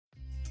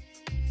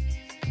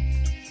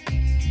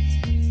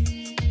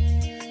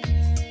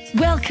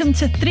Welcome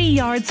to 3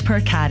 Yards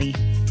Per Carry,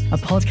 a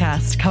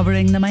podcast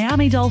covering the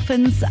Miami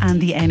Dolphins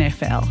and the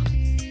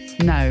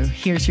NFL. Now,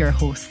 here's your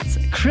hosts,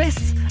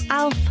 Chris,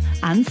 Alf,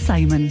 and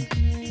Simon.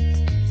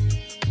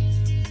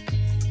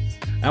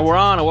 And we're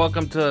on, and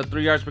welcome to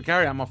 3 Yards Per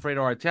Carry. I'm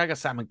Alfredo Arteaga.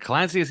 Simon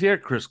Clancy is here.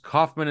 Chris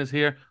Kaufman is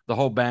here. The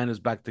whole band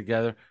is back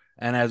together.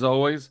 And as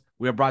always,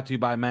 we are brought to you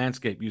by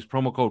Manscaped. Use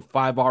promo code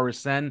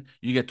 5RSN.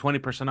 You get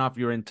 20% off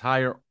your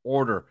entire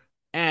order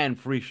and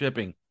free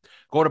shipping.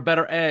 Go to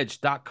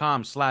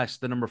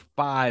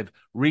betteredge.com/5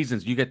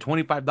 reasons. You get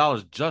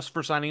 $25 just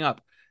for signing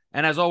up.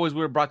 And as always,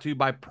 we're brought to you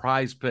by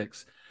Prize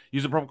Picks.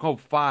 Use the promo code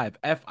 5,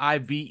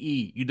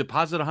 F-I-V-E. You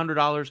deposit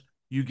 $100,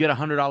 you get a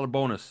 $100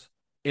 bonus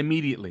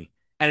immediately.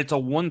 And it's a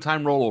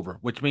one-time rollover,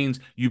 which means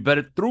you bet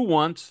it through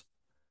once,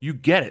 you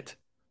get it.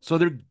 So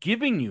they're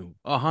giving you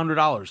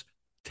 $100.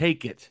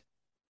 Take it.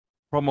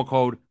 Promo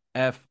code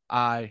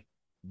F-I-V-E.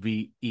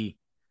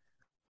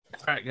 All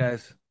right,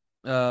 guys.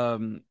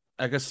 I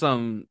guess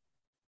some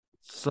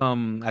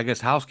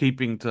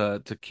housekeeping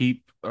to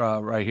keep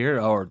right here,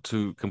 or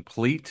to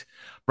complete.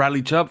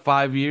 Bradley Chubb,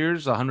 5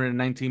 years,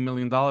 $119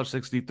 million,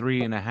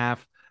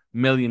 $63.5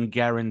 million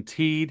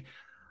guaranteed.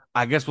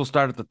 I guess we'll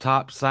start at the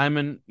top.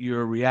 Simon,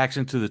 your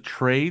reaction to the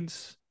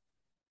trades,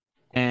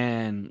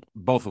 and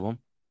both of them,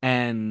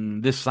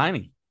 and this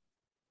signing.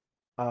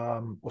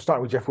 We'll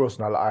start with Jeff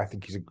Wilson. I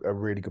think he's a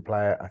really good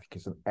player. I think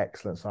he's an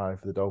excellent signing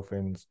for the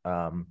Dolphins.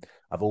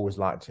 I've always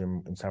liked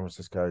him in San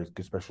Francisco. He's a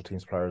good special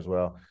teams player as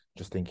well.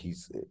 Just think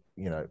he's,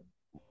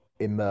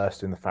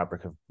 immersed in the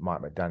fabric of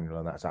Mike McDaniel,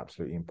 and that's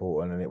absolutely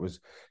important. And it was,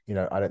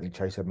 I don't think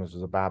Chase Edmonds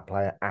was a bad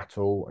player at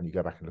all. And you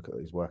go back and look at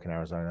his work in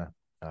Arizona.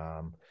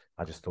 I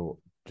just thought,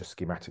 just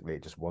schematically,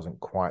 it just wasn't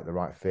quite the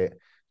right fit.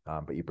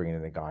 But you're bringing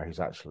in a guy who's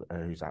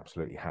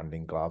absolutely hand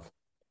in glove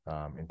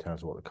in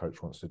terms of what the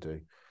coach wants to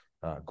do.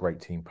 Great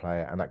team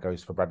player, and that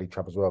goes for Bradley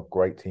Chubb as well.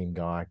 Great team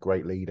guy,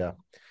 great leader.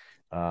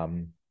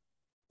 And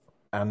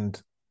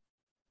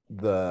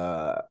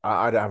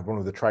I don't have a problem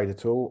with the trade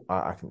at all.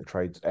 I think the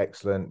trade's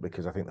excellent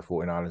because I think the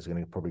 49ers are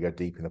going to probably go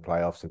deep in the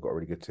playoffs. They've got a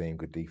really good team,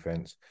 good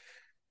defense.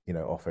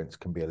 Offense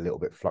can be a little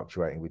bit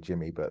fluctuating with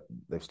Jimmy, but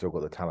they've still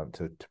got the talent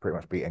to pretty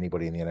much beat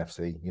anybody in the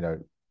NFC.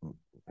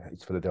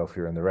 It's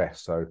Philadelphia and the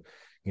rest. So,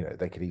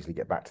 they could easily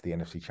get back to the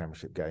NFC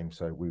Championship game.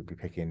 So we would be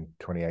picking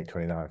 28,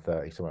 29,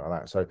 30, something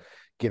like that. So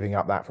giving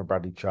up that for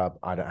Bradley Chubb,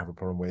 I don't have a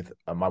problem with.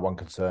 My one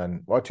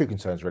concern, two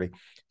concerns really.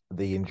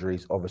 The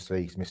injuries,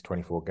 obviously, he's missed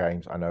 24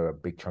 games. I know a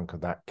big chunk of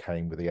that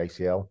came with the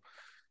ACL.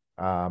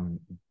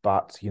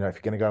 But, if you're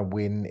going to go and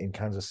win in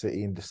Kansas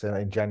City in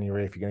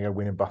January, if you're going to go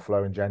win in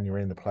Buffalo in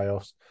January in the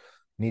playoffs,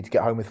 you need to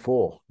get home with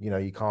 4.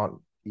 You can't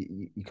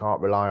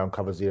rely on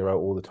cover zero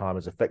all the time,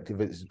 as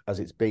effective as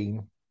it's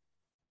been.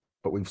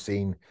 But we've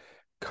seen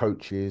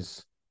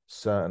coaches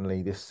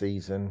certainly this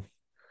season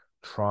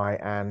try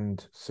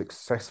and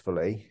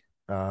successfully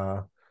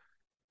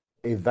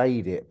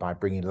evade it by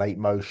bringing late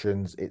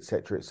motions,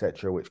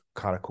 etc., which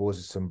kind of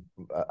causes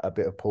a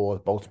bit of pause.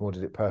 Baltimore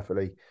did it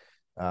perfectly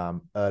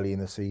early in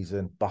the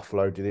season.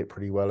 Buffalo did it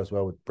pretty well as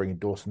well with bringing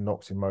Dawson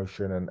Knox in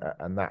motion,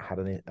 and that had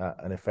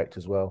an effect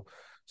as well.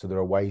 So there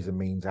are ways and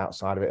means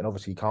outside of it, and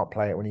obviously you can't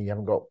play it when you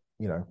haven't got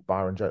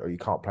Byron Jones, or you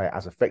can't play it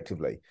as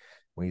effectively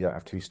when you don't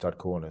have 2 stud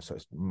corners. So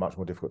it's much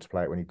more difficult to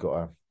play it when you've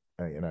got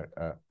an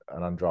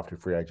undrafted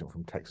free agent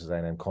from Texas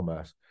A&M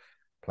Commerce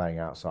playing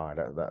outside.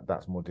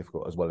 That's more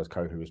difficult, as well as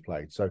Kohu has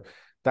played. So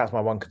that's my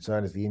one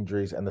concern, is the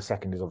injuries, and the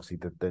second is obviously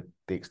the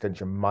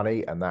extension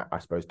money, and that I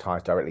suppose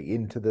ties directly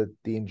into the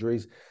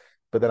injuries.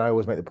 But then I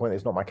always make the point that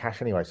it's not my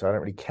cash anyway, so I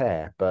don't really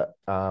care. But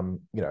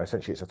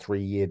essentially it's a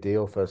 3-year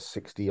deal for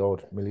 62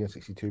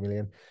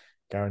 million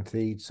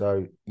guaranteed.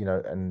 So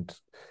and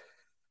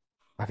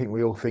I think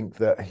we all think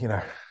that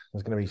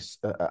there's going to be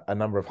a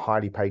number of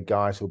highly paid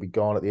guys who will be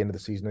gone at the end of the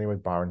season anyway.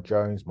 Byron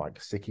Jones, Mike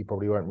Gesicki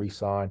probably won't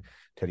re-sign.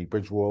 Teddy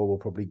Bridgewater will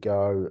probably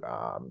go.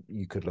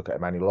 You could look at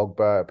Emmanuel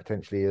Ogbah,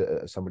 potentially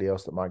somebody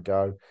else that might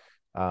go.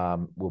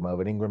 Will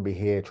Melvin Ingram be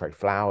here? Trey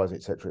Flowers,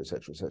 etc.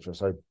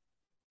 So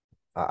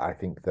I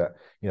think that,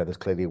 there's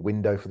clearly a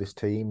window for this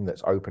team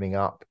that's opening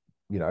up,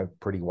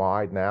 pretty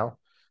wide now.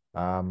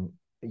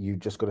 You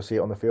just got to see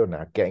it on the field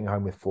now. Getting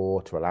home with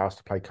 4 to allow us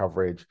to play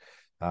coverage.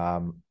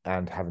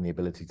 And having the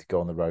ability to go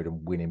on the road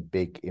and win in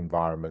big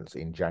environments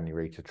in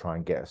January to try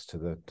and get us to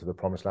the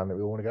promised land that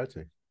we all want to go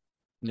to.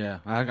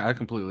 Yeah, I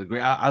completely agree.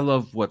 I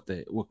love what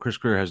Chris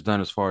Grier has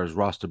done as far as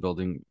roster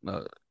building.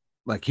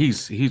 Like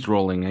he's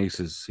rolling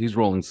aces, he's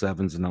rolling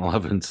 7s and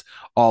 11s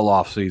all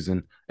off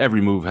season.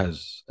 Every move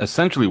has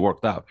essentially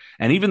worked out,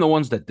 and even the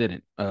ones that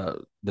didn't.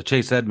 The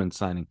Chase Edmonds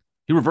signing,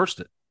 he reversed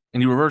it,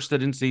 and he reversed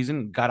it in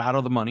season, got out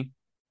of the money,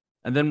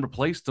 and then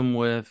replaced them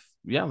with,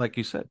 like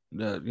you said,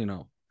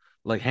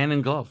 like hand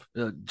in glove.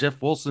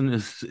 Jeff Wilson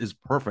is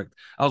perfect.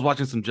 I was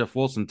watching some Jeff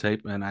Wilson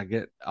tape, and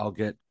I'll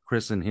get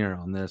Chris in here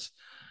on this.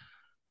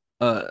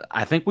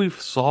 I think we've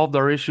solved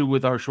our issue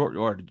with our short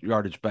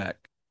yardage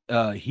back.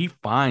 He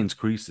finds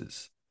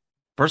creases.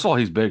 First of all,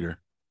 he's bigger.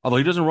 Although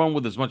he doesn't run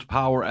with as much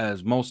power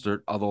as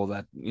Mostert, although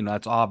that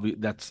that's obvious.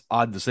 That's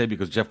odd to say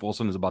because Jeff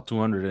Wilson is about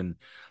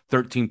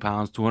 213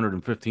 pounds,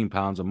 215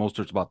 pounds, and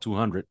Mostert's about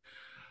 200.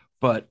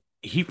 But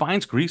he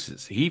finds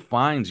creases, he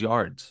finds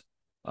yards.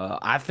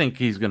 I think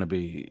he's going to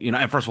be,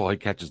 and first of all, he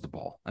catches the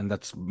ball, and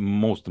that's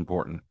most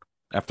important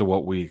after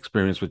what we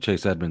experienced with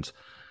Chase Edmonds.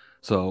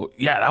 So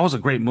yeah, that was a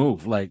great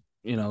move. Like,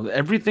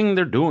 everything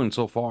they're doing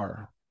so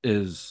far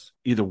is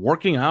either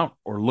working out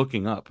or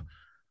looking up.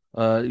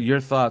 Your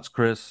thoughts,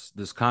 Chris,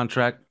 this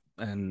contract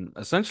and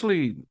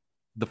essentially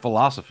the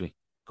philosophy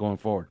going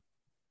forward.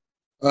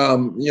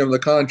 The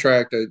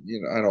contract,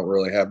 I don't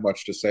really have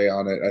much to say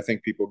on it. I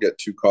think people get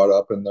too caught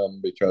up in them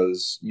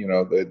because,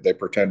 they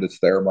pretend it's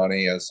their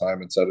money. As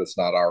Simon said, it's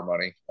not our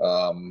money.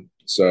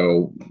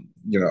 So,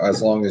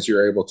 as long as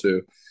you're able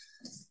to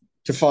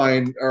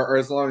find, or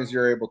as long as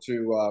you're able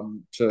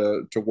to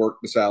work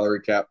the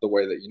salary cap the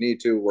way that you need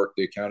to, work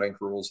the accounting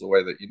rules the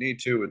way that you need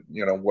to,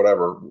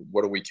 whatever,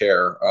 what do we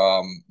care?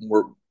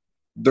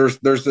 There's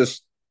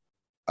this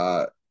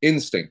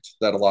instinct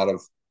that a lot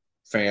of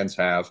fans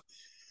have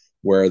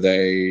where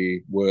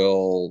they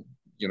will,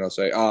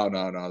 say, oh,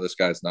 no, this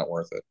guy's not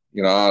worth it.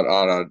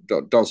 Oh,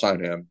 no, don't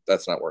sign him.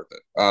 That's not worth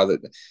it.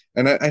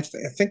 And I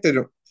think they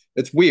don't.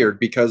 It's weird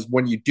because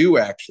when you do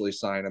actually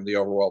sign him, the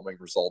overwhelming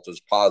result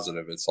is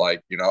positive. It's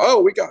like,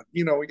 oh, we got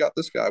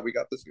this guy, we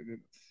got this.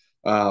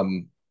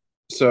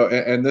 So,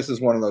 and this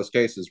is one of those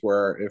cases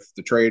where if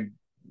the trade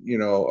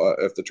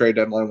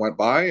deadline went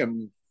by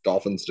and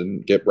Dolphins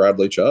didn't get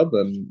Bradley Chubb,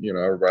 then,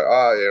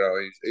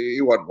 everybody, he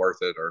wasn't worth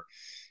it. Or,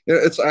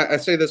 I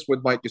say this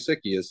with Mike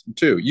Gesicki is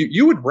too.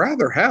 You would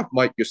rather have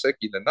Mike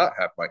Gesicki than not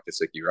have Mike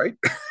Gesicki, right?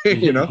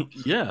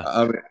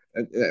 Yeah.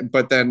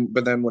 But then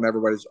when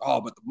everybody's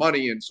but the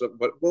money and so,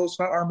 but it's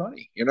not our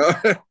money, and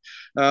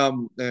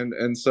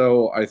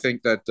so I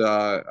think that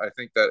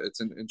it's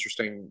an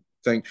interesting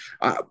thing.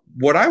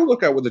 What I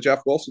look at with the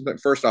Jeff Wilson thing,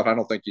 first off, I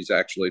don't think he's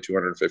actually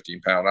 215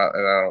 pounds,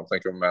 and I don't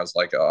think of him as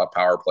like a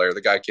power player.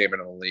 The guy came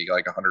into the league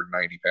like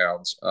 190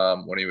 pounds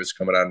when he was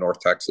coming out of North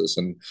Texas,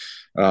 and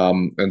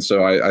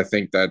so I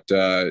think that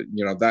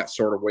that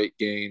sort of weight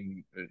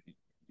gain,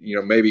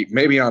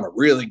 maybe on a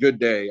really good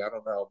day, I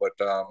don't know, but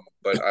I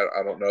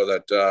don't know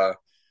that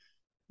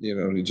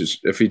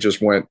if he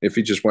just went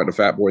to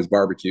Fat Boy's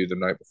barbecue the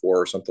night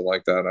before or something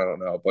like that, I don't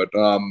know,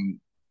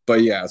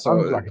 but yeah, so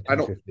like a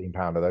 215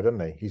 pounder though, doesn't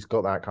he? He's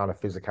got that kind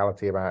of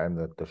physicality about him,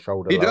 the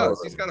shoulder. He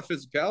does. He's got a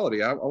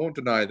physicality. I won't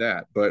deny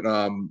that, but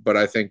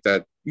I think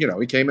that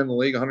he came in the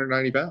league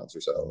 190 pounds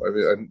or so. I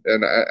mean,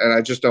 and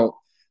I just don't.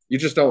 You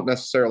just don't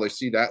necessarily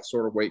see that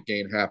sort of weight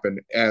gain happen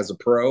as a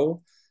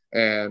pro,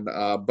 and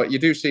but you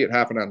do see it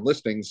happen on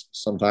listings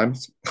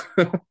sometimes.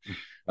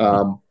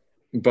 But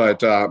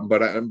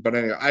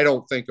anyway, I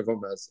don't think of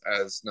him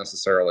as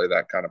necessarily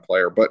that kind of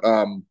player. But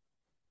I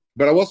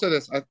will say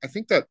this: I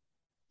think that,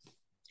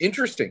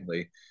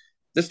 interestingly,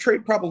 this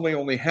trade probably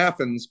only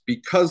happens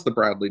because the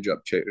Bradley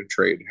Chubb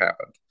trade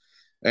happened.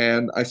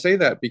 And I say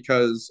that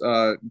because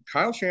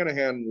Kyle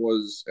Shanahan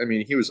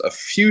he was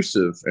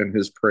effusive in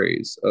his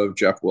praise of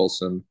Jeff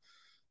Wilson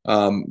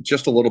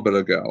just a little bit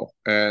ago,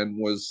 and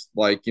was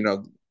like,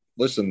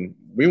 listen,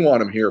 we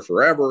want him here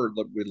forever.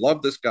 We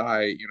love this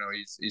guy.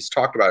 He's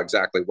talked about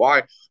exactly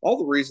why. All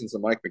the reasons that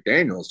Mike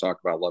McDaniel has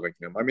talked about loving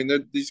him. I mean,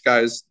 these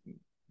guys,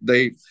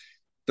 they're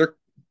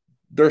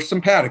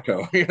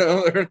simpatico,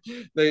 so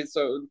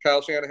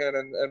Kyle Shanahan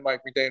and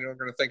Mike McDaniel are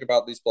going to think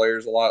about these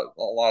players a lot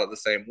of the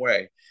same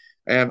way.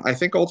 And I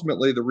think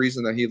ultimately the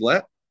reason that he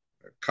let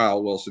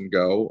Kyle Wilson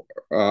go,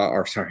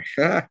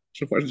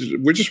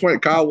 we just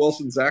went Kyle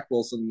Wilson, Zach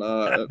Wilson,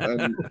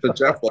 and to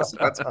Jeff Wilson.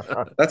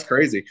 That's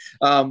crazy.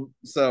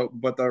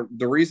 But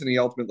the reason he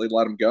ultimately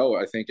let him go,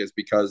 I think, is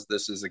because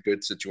this is a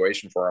good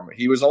situation for him.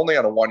 He was only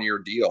on a 1-year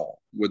deal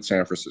with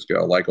San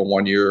Francisco, like a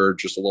 1 year,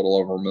 just a little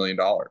over $1 million.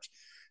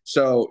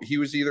 So he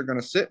was either going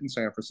to sit in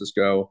San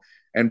Francisco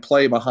and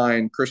play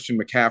behind Christian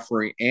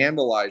McCaffrey and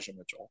Elijah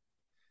Mitchell,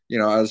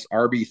 as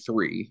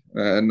RB3,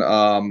 and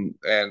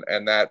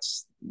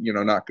that's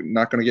not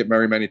going to get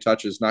very many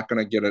touches, not going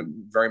to get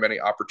very many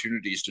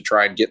opportunities to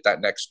try and get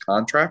that next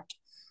contract,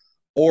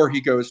 or he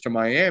goes to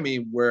Miami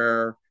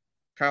where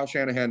Kyle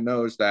Shanahan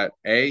knows that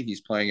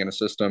he's playing in a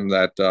system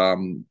that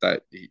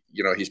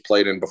he's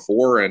played in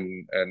before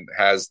and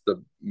has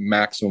the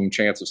maximum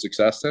chance of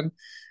success in,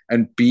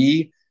 and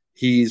B,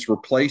 he's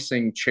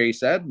replacing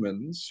Chase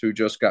Edmonds, who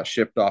just got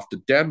shipped off to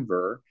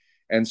Denver.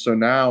 And so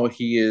now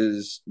he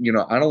is,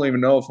 I don't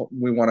even know if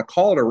we want to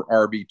call it a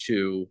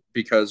RB2,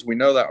 because we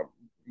know that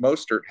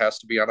Mostert has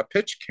to be on a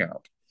pitch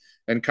count.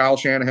 And Kyle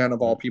Shanahan,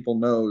 of all people,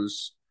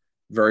 knows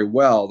very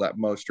well that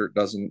Mostert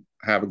doesn't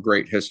have a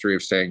great history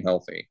of staying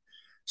healthy.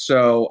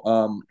 So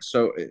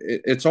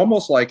it's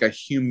almost like a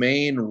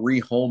humane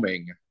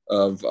rehoming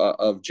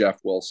of Jeff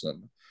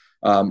Wilson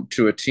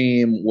to a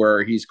team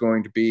where he's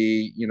going to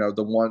be,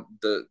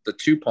 the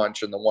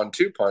 2-punch and the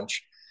 1-2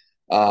 punch.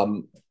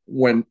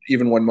 When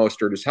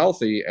Mostert is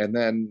healthy, and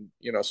then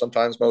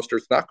sometimes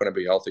Mostert's not going to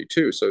be healthy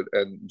too. So,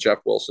 and Jeff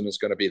Wilson is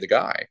going to be the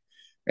guy,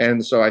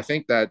 and so I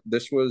think that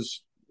this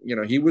was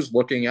he was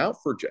looking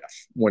out for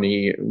Jeff when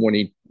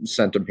he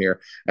sent him here.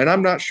 And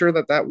I'm not sure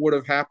that would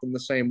have happened the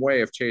same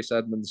way if Chase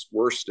Edmonds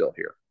were still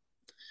here.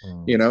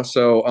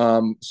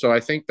 So I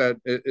think that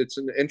it's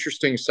an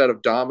interesting set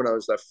of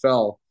dominoes that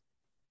fell,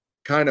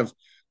 kind of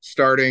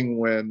starting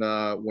when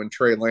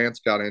Trey Lance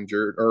got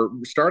injured, or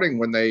starting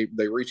when they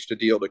reached a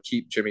deal to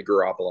keep Jimmy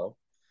Garoppolo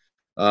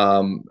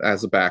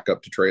as a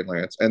backup to Trey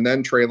Lance, and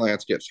then Trey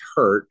Lance gets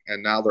hurt,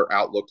 and now their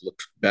outlook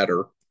looks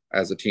better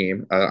as a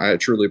team. I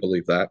truly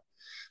believe that.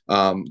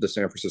 The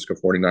San Francisco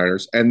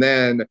 49ers, and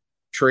then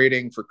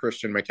trading for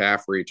Christian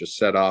McCaffrey just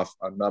set off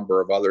a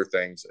number of other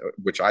things,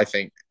 which I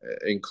think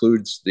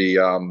includes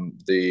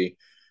the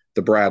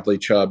Bradley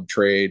Chubb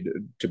trade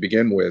to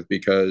begin with,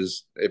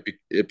 because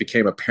it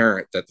became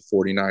apparent that the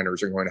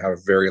 49ers are going to have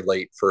a very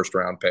late first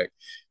round pick.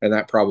 And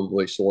that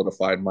probably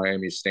solidified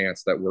Miami's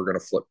stance that we're going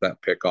to flip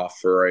that pick off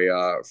for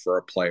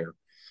a player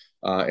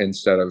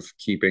instead of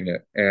keeping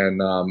it.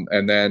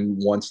 And then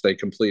once they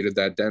completed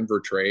that Denver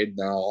trade,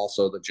 now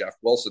also the Jeff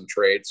Wilson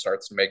trade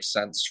starts to make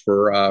sense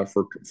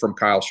from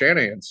Kyle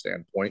Shanahan's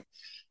standpoint,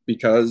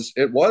 because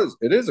it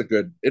is a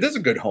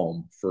good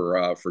home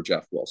for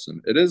Jeff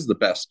Wilson. It is the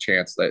best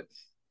chance, that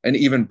an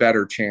even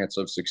better chance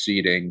of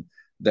succeeding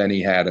than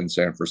he had in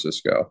San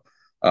Francisco.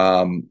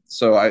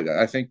 So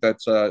I think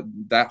that's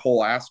that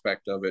whole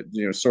aspect of it,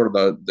 sort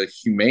of the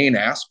humane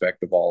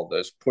aspect of all of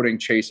this, putting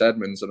Chase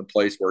Edmonds in a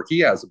place where he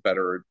has a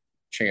better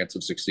chance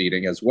of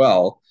succeeding as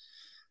well,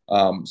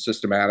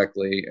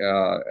 systematically,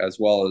 as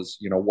well as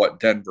what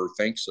Denver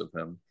thinks of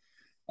him.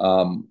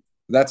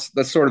 That's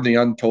sort of the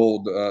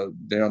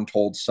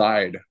untold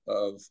side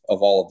of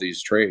all of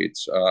these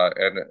trades,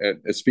 and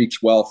it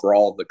speaks well for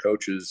all of the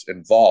coaches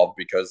involved,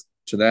 because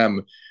to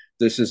them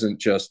this isn't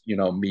just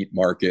meat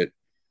market,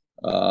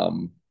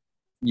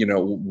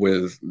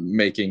 with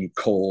making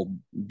cold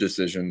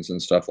decisions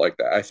and stuff like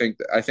that. I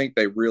think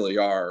they really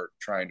are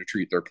trying to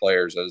treat their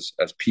players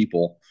as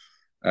people,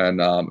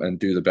 and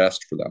do the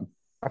best for them.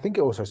 I think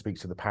it also speaks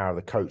to the power of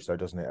the coach, though,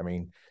 doesn't it? I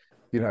mean,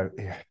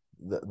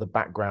 the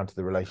background to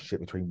the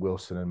relationship between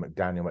Wilson and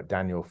McDaniel.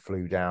 McDaniel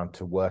flew down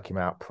to work him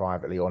out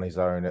privately on his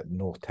own at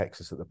North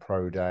Texas at the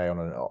pro day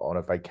on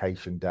a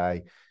vacation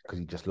day, because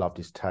he just loved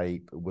his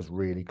tape, was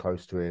really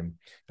close to him.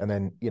 And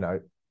then,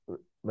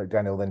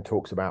 McDaniel then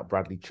talks about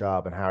Bradley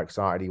Chubb and how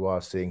excited he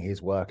was seeing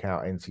his work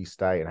out at NC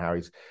State, and how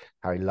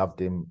he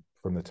loved him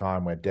from the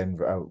time where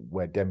Denver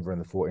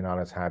and the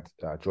 49ers had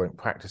joint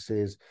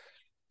practices.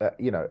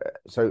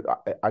 So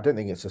I don't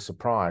think it's a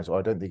surprise, or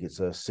I don't think it's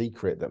a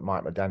secret that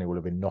Mike McDaniel would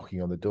have been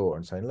knocking on the door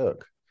and saying,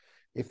 look,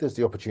 if there's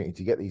the opportunity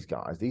to get these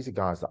are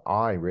guys that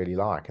I really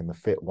like and the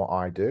fit what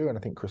I do. And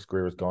I think Chris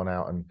Greer has gone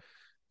out and,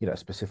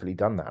 specifically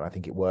done that. And I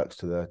think it works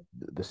to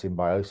the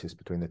symbiosis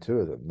between the two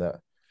of them,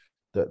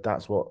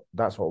 that's what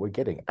we're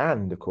getting.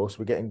 And of course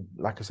we're getting,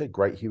 like I said,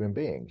 great human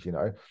beings.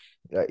 You're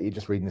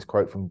just reading this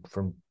quote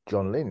from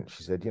John Lynch.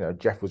 He said,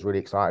 Jeff was really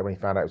excited when he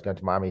found out he was going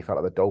to Miami. He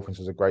felt like the Dolphins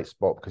was a great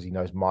spot because he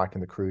knows Mike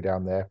and the crew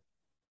down there.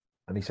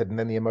 And he said, and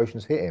then the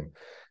emotions hit him,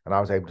 and I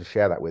was able to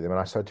share that with him. And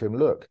I said to him,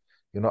 look,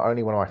 you're not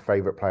only one of my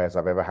favorite players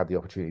I've ever had the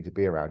opportunity to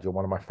be around, you're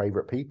one of my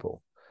favorite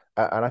people.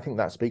 And I think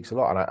that speaks a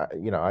lot.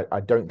 And I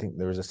don't think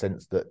there is a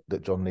sense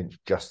that John Lynch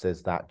just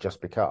says that just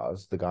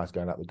because the guy's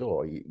going out the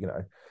door.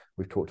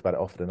 We've talked about it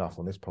often enough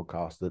on this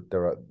podcast that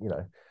there are,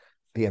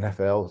 the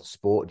NFL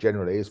sport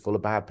generally is full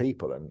of bad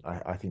people. And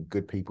I think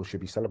good people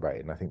should be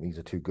celebrated. And I think these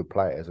are two good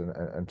players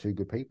and two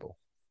good people.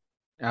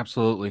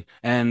 Absolutely.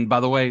 And by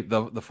the way,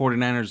 the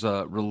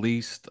 49ers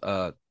released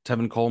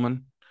Tevin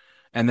Coleman,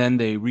 and then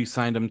they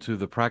re-signed him to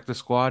the practice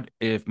squad.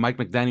 If Mike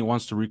McDaniel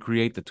wants to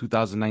recreate the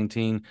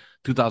 2019-2020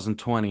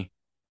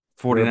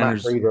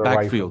 49ers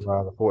backfield.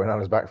 The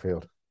 49ers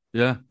backfield.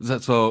 Yeah.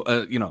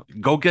 So,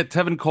 go get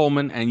Tevin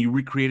Coleman, and you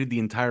recreated the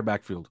entire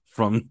backfield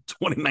from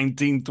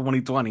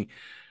 2019-2020.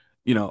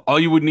 All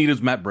you would need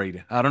is Matt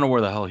Breida. I don't know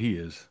where the hell he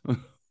is.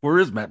 Where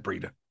is Matt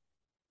Breida?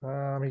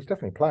 He's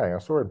definitely playing. I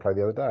saw him play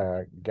the other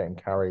day, getting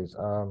carries.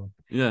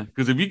 Yeah,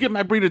 because if you get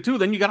Matt Breida too,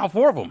 then you got all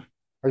four of them.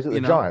 He's at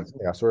the Giants.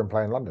 Yeah, I saw him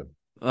play in London.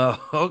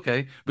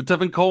 Okay. But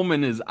Tevin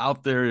Coleman is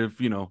out there if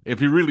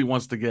he really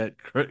wants to get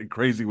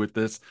crazy with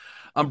this.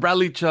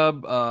 Bradley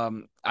Chubb,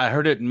 I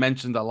heard it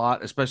mentioned a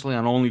lot, especially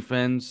on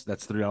OnlyFans.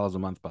 That's $3 a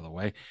month, by the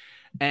way.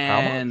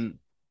 And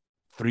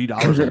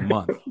 $3 a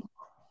month.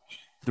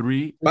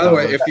 By the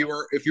way,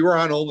 if you were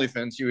on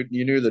OnlyFans, you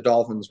knew the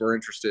Dolphins were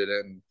interested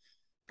in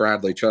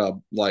Bradley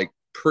Chubb like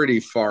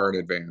pretty far in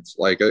advance,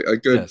 like a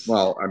good. Yes.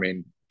 Well, I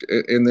mean,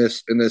 in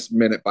this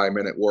minute by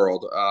minute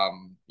world,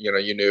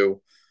 you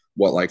knew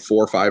what, like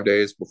 4 or 5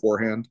 days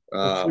beforehand.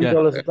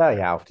 $3 a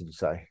day. How did you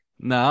say?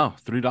 No,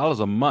 $3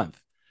 a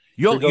month.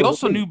 You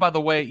also knew, by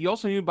the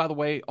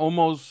way,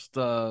 almost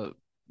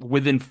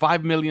within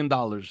 $5 million,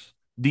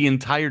 the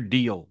entire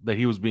deal that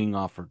he was being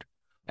offered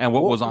and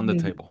what was on the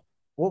table.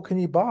 What can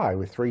you buy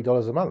with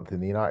 $3 a month in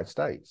the United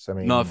States? I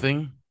mean,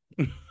 nothing.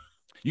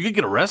 You could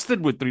get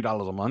arrested with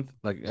 $3 a month.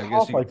 Like, I guess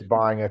halfway to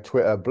buying a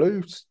Twitter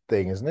Blue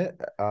thing, isn't it?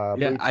 I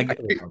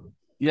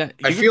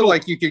feel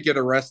like you could get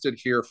arrested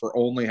here for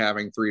only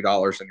having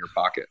 $3 in your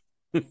pocket.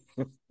 Yeah,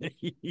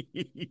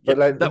 But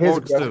then that here's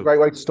works that's a too. great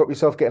way to stop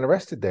yourself getting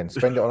arrested. Then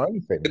spend it on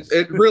OnlyFans.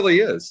 It really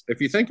is,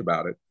 if you think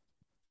about it.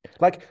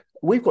 Like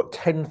we've got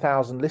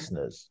 10,000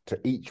 listeners to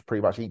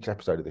pretty much each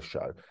episode of this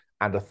show,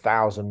 and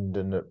 1,000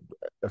 and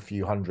a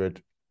few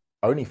hundred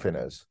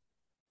OnlyFinners.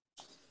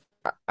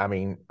 I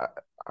mean,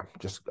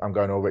 I'm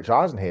going all Rich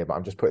Eisen here, but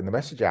I'm just putting the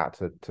message out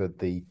to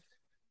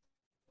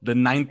The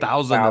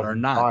 9,000 that are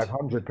not.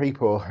 500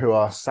 people who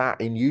are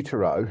sat in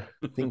utero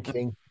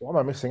thinking, what am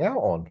I missing out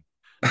on?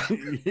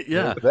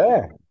 Yeah. It's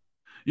there.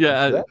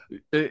 Yeah.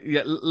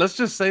 Yeah. Let's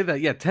just say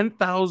that. Yeah.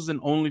 10,000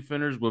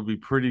 OnlyFinners would be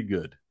pretty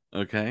good.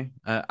 Okay.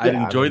 I'd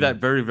enjoy that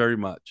very, very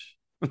much.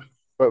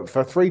 But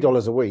for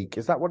 $3 a week,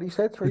 is that what you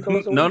said? $3 a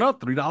week? No,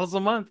 $3 a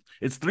month.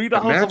 It's $3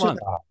 a Imagine month.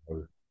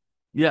 No.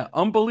 Yeah.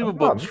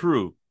 Unbelievable.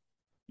 True.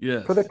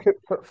 Yes.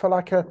 For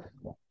like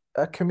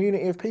a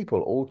community of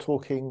people all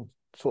talking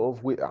sort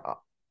of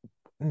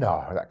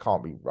no, that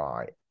can't be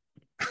right.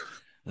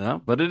 Yeah,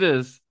 but it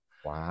is.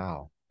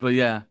 Wow. But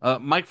yeah,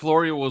 Mike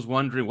Florio was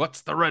wondering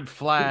what's the red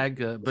flag.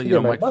 But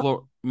Yeah,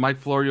 Mike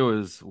Florio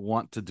is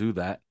want to do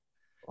that.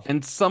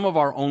 And some of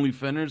our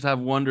OnlyFinners have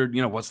wondered,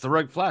 what's the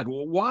red flag?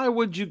 Well, why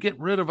would you get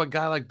rid of a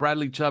guy like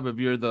Bradley Chubb if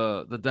you're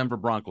the Denver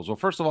Broncos? Well,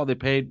 first of all, they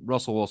paid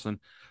Russell Wilson.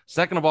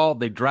 Second of all,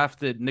 they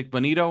drafted Nick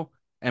Bonito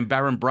and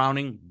Baron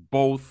Browning.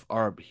 Both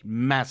are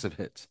massive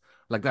hits.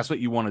 Like that's what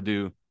you want to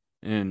do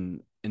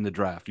in the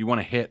draft. You want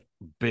to hit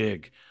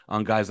big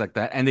on guys like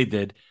that, and they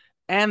did.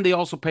 And they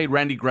also paid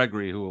Randy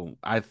Gregory, who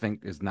I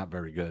think is not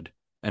very good.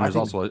 And is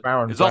also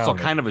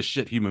kind of a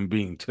shit human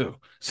being too.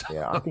 So,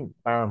 yeah, I think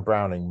Baron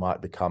Browning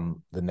might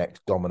become the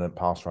next dominant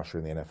pass rusher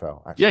in the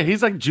NFL. Actually. Yeah,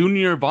 he's like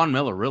junior Von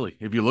Miller, really,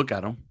 if you look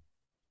at him.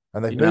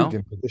 And they've moved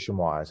him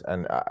position-wise,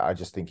 and I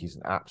just think he's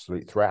an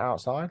absolute threat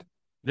outside.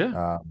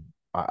 Yeah.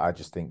 I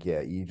just think,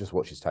 you just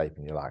watch his tape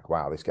and you're like,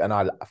 wow, this guy. And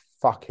I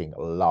fucking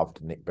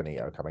loved Nick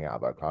Bonito coming out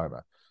of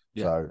Oklahoma.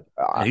 Yeah. So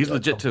and he's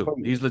legit too.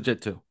 He's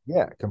legit too.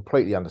 Yeah,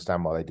 completely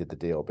understand why they did the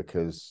deal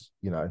because,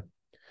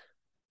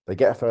 they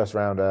get a first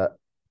rounder,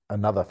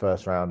 another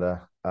first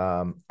rounder,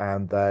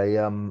 and they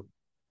don't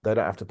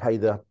have to pay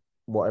the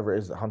whatever it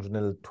is,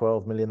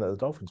 $112 million that the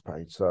Dolphins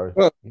paid. So,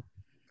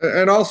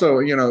 and also,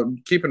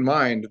 keep in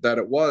mind that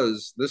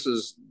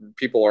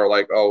people are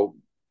like, oh,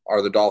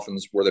 are the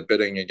Dolphins, were they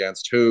bidding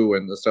against who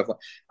and the stuff?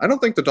 I don't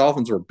think the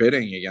Dolphins were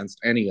bidding against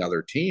any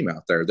other team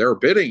out there. They were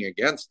bidding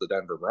against the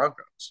Denver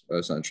Broncos,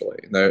 essentially.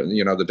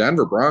 The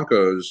Denver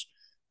Broncos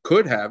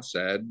could have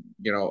said,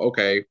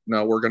 okay,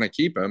 no, we're going to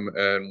keep him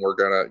and we're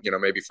going to,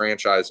 maybe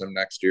franchise him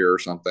next year or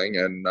something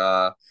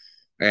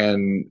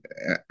and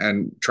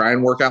try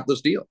and work out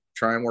this deal,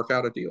 try and work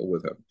out a deal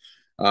with him.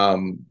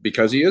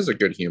 Because he is a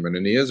good human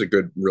and he is a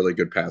really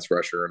good pass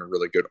rusher and a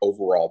really good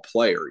overall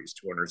player. He's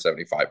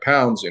 275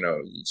 pounds,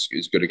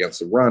 he's good against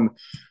the run.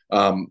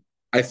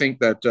 I think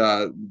that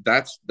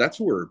that's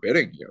who we're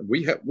bidding.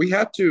 We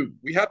had to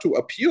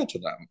appeal to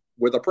them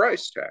with a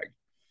price tag.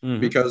 Mm-hmm.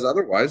 Because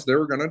otherwise they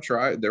were going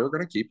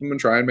to keep him and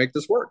try and make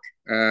this work.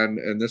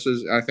 And this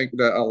is, I think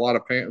that a lot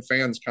of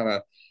fans kind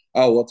of,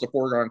 oh, well, it's a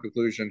foregone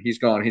conclusion. He's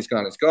gone.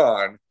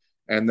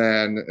 And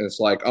then it's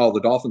like, oh, the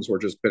Dolphins were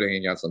just bidding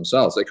against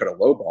themselves. They could have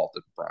lowballed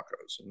the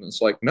Broncos. And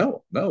it's like,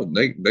 no,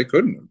 they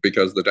couldn't,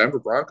 because the Denver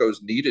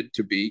Broncos needed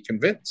to be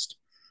convinced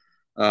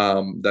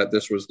that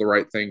this was the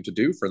right thing to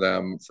do for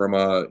them from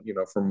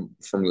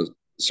the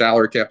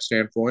salary cap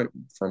standpoint,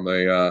 from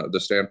the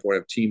standpoint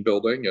of team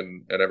building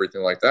and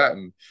everything like that.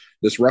 And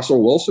this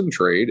Russell Wilson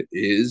trade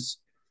is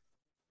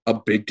a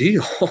big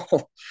deal.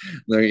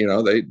 They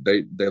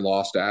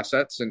lost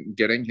assets in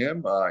getting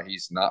him.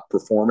 He's not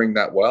performing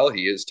that well.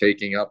 He is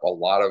taking up a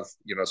lot of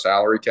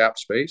salary cap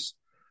space,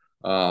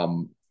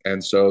 and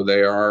so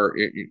they are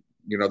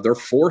they're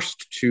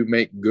forced to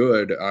make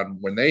good on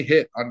when they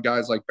hit on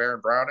guys like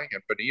Baron Browning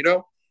and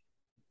Bonito.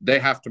 They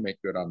have to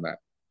make good on that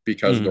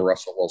because of the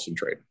Russell Wilson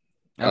trade.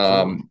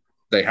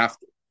 They have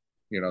to,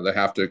 they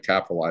have to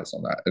capitalize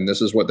on that, and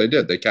this is what they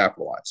did. They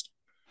capitalized.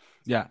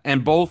 Yeah,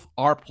 and both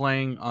are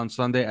playing on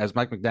Sunday, as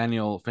Mike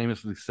McDaniel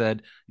famously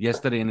said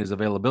yesterday in his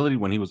availability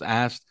when he was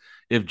asked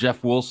if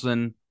Jeff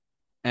Wilson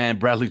and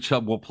Bradley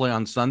Chubb will play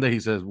on Sunday. He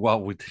says,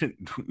 "Well, we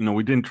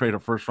didn't trade a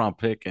first round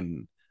pick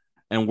and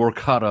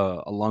work out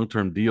a long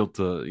term deal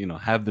to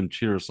have them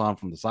cheer us on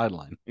from the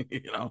sideline."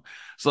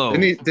 So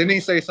didn't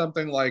he say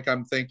something like,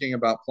 "I'm thinking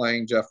about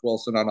playing Jeff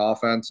Wilson on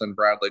offense and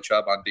Bradley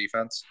Chubb on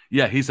defense"?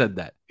 Yeah, he said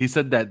that. He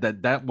said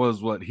that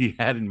was what he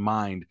had in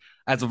mind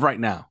as of right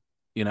now.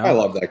 I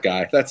love that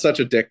guy. That's such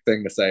a dick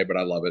thing to say, but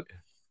I love it.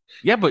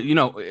 Yeah, but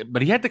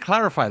he had to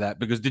clarify that,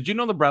 because did you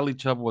know that Bradley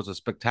Chubb was a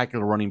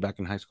spectacular running back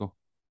in high school?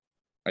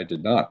 I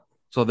did not.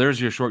 So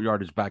there's your short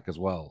yardage back as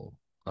well,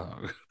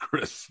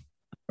 Chris.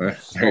 There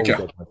you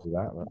go.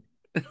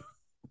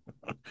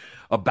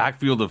 A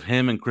backfield of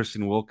him and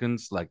Christian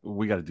Wilkins, like,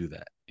 we got to do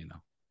that.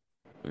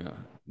 Yeah,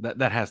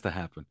 that has to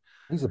happen.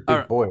 He's a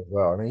big boy as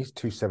well. I mean, he's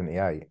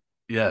 278.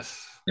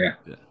 Yes.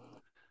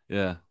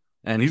 Yeah.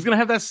 And he's gonna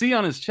have that C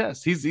on his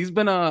chest. He's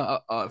been a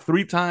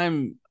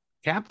 3-time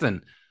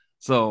captain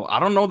So I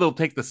don't know. They'll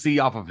take the C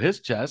off of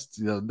his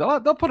chest.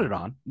 They'll put it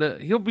on.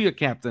 He'll be a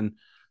captain.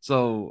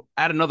 So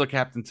add another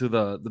captain to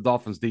the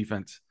Dolphins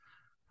defense.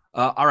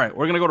 All right,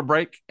 we're gonna go to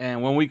break,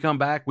 and when we come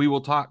back, we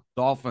will talk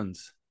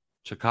Dolphins,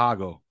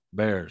 Chicago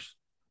Bears.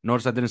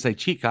 Notice I didn't say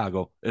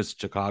Chicago. It's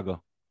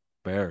Chicago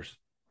Bears.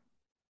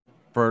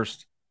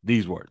 First,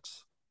 these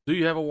words. Do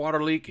you have a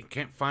water leak and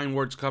can't find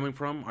where it's coming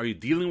from? Are you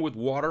dealing with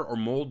water or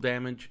mold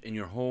damage in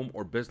your home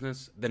or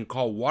business? Then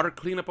call Water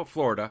Cleanup of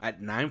Florida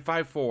at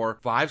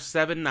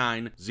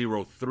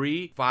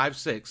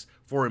 954-579-0356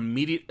 for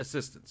immediate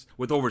assistance.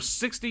 With over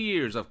 60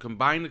 years of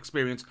combined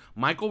experience,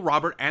 Michael,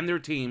 Robert, and their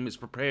team is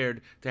prepared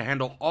to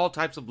handle all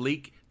types of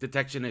leak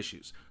detection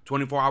issues,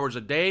 24 hours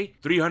a day,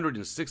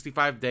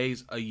 365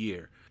 days a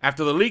year.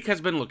 After the leak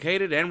has been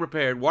located and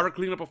repaired, Water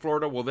Cleanup of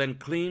Florida will then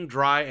clean,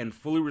 dry, and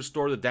fully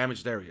restore the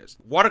damaged areas.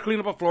 Water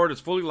Cleanup of Florida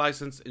is fully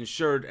licensed,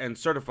 insured, and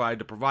certified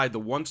to provide the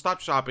one-stop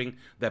shopping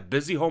that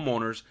busy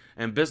homeowners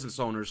and business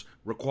owners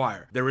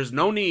require. There is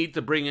no need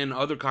to bring in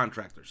other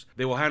contractors.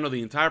 They will handle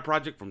the entire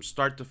project from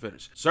start to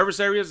finish. Service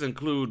areas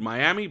include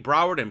Miami,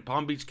 Broward, and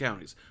Palm Beach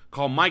counties.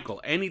 Call Michael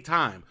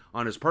anytime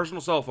on his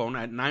personal cell phone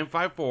at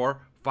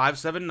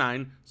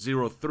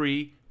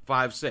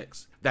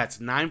 954-579-0356. That's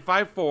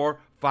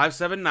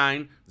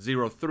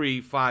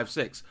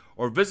 954-579-0356,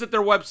 or visit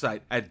their website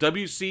at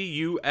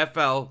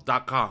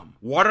wcufl.com.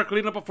 Water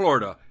Cleanup of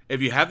Florida.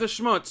 If you have the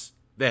schmutz,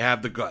 they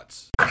have the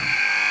guts.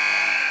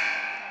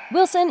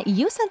 Wilson,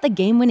 you sent the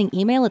game-winning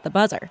email at the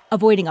buzzer,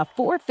 avoiding a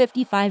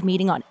 4:55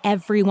 meeting on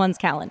everyone's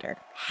calendar.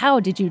 How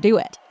did you do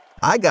it?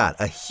 I got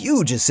a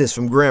huge assist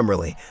from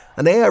Grammarly,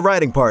 an AI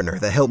writing partner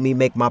that helped me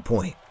make my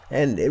point.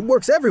 And it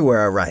works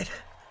everywhere I write.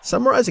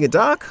 Summarizing a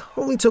doc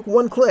only took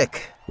one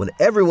click. When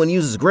everyone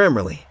uses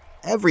Grammarly,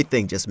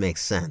 everything just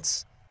makes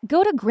sense.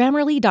 Go to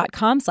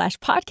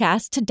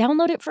Grammarly.com/podcast to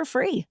download it for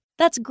free.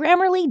 That's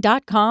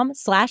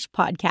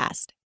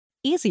Grammarly.com/podcast.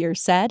 Easier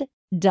said,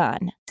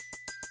 done.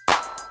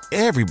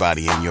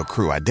 Everybody in your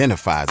crew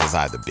identifies as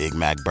either Big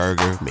Mac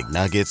Burger,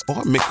 McNuggets,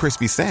 or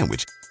McCrispy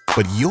Sandwich.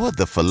 But you're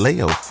the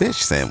Filet-O-Fish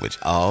Sandwich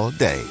all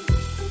day.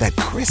 That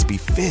crispy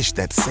fish,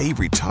 that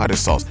savory tartar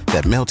sauce,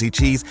 that melty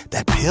cheese,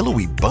 that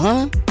pillowy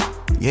bun.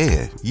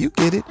 Yeah, you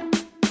get it.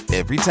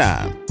 Every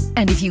time.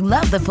 And if you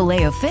love the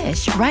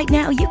Filet-O-Fish, right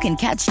now you can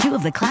catch two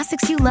of the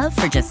classics you love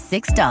for just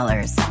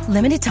 $6.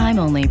 Limited time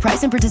only.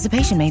 Price and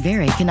participation may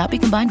vary. Cannot be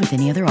combined with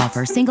any other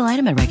offer. Single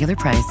item at regular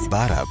price.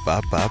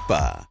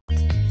 Ba-da-ba-ba-ba.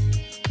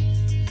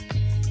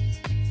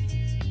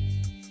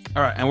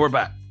 All right, and we're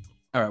back.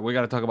 All right, we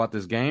got to talk about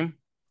this game.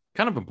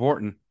 Kind of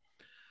important.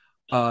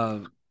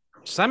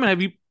 Simon,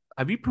 have you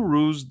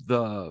perused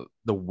the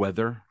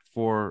weather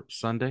for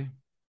Sunday?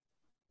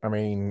 I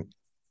mean,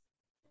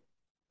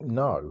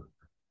 no.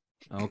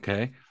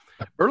 Okay.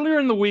 Earlier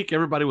in the week,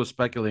 everybody was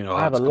speculating.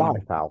 I have a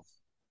life, Alf.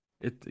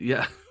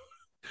 Yeah.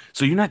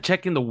 So you're not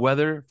checking the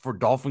weather for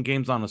Dolphin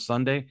games on a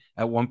Sunday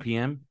at 1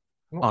 p.m.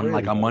 Not really,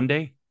 like a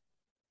Monday?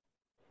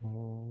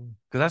 Mm.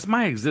 Because that's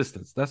my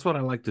existence. That's what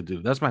I like to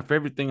do. That's my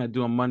favorite thing I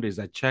do on Mondays.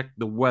 I check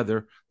the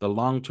weather, the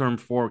long-term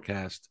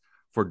forecast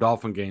for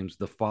Dolphin games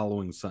the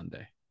following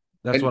Sunday.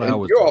 That's what I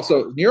always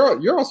do.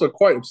 You're also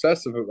quite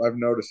obsessive, I've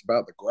noticed,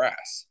 about the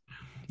grass.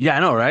 Yeah,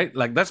 I know, right?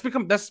 Like that's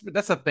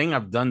a thing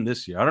I've done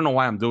this year. I don't know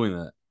why I'm doing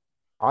that.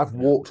 I've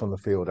walked on the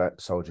field at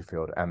Soldier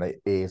Field, and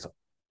it is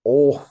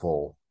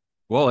awful.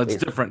 Well, it's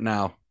different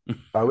now.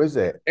 Oh, is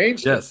it?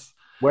 Yes.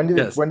 When did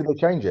they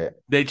change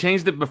it? They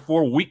changed it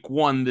before week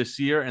 1 this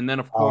year. And then,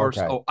 of course,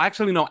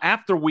 actually, no,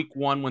 after week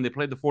 1 when they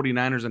played the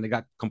 49ers and they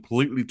got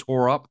completely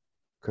tore up.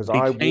 Because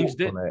I changed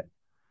it.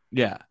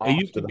 Yeah. It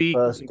used to be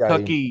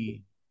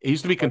Kentucky. It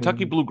used to be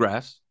Kentucky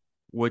bluegrass,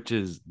 which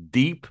is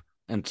deep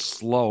and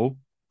slow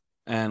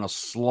and a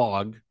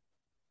slog.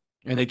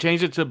 And they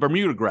changed it to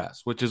Bermuda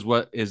grass, which is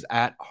what is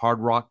at Hard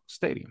Rock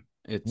Stadium.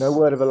 It's no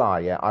word of a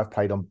lie. Yeah, I've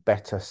played on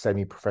better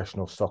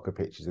semi-professional soccer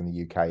pitches in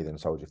the UK than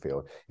Soldier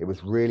Field. It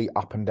was really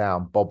up and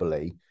down,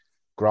 bobbly.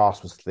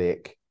 Grass was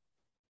thick.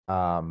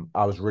 I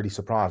was really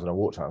surprised when I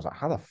walked on. I was like,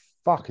 "How the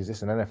fuck is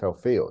this an NFL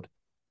field?"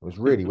 It was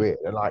really weird.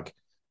 And like,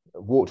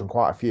 walked on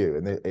quite a few,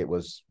 and it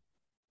was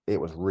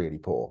really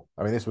poor.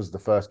 I mean, this was the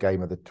first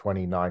game of the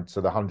 29th, so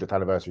the 100th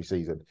anniversary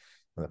season,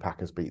 when the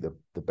Packers beat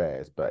the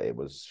Bears. But it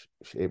was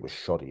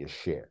shoddy as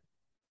shit.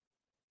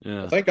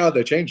 Yeah. Well, thank God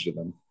they changed it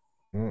then.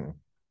 Mm.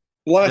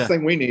 The last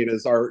thing we need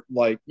is our,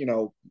 like,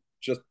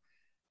 just,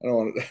 I don't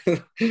want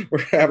to, we're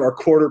going to have our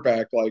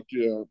quarterback, like,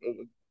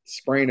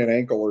 sprain an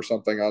ankle or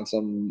something on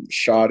some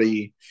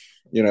shoddy,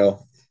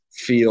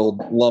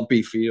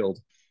 lumpy field.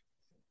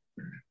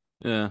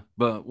 Yeah,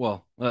 but,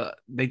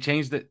 they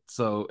changed it,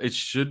 so it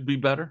should be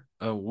better.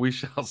 We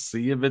shall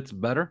see if it's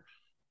better.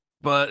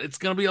 But it's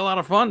going to be a lot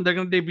of fun. They're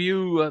going to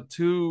debut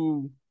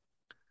two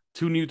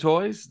new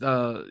toys.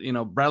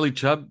 Bradley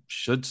Chubb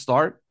should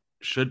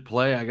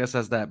play, I guess,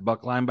 as that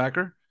buck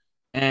linebacker,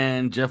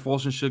 and Jeff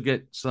Wilson should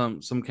get some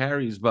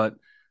carries. But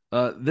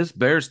this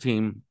Bears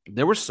team,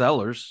 they were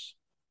sellers,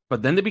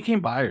 but then they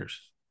became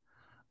buyers.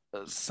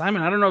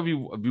 Simon, I don't know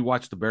if you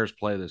watched the Bears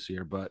play this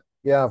year, but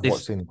yeah, I've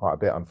seen quite a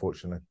bit,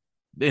 unfortunately.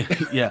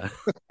 Yeah.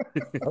 I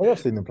think I've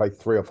seen them play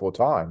 3 or 4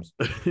 times.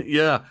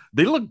 Yeah,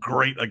 they look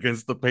great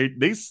against the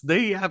Patriots.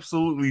 They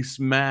absolutely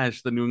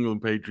smashed the New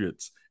England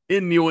Patriots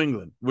in New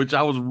England, which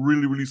I was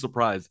really, really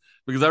surprised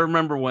because I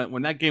remember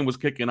when that game was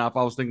kicking off,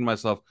 I was thinking to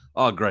myself,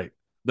 oh, great.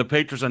 The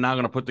Patriots are now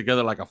going to put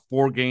together like a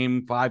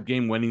 4-game,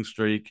 5-game winning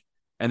streak,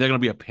 and they're going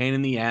to be a pain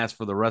in the ass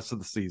for the rest of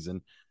the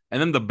season.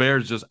 And then the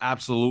Bears just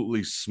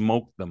absolutely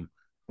smoked them.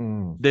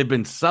 They've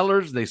been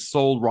sellers. They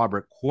sold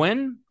Robert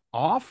Quinn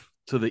off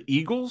to the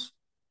Eagles.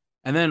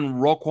 And then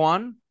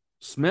Roquan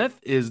Smith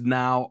is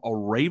now a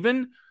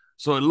Raven.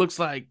 So it looks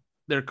like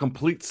they're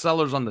complete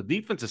sellers on the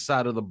defensive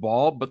side of the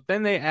ball. But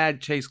then they add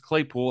Chase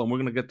Claypool, and we're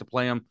going to get to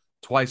play him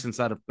twice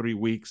inside of 3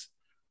 weeks.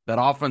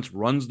 That offense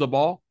runs the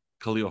ball.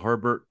 Khalil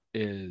Herbert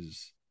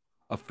is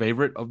a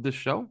favorite of this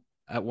show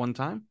at one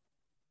time.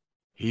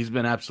 He's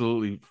been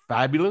absolutely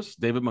fabulous.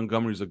 David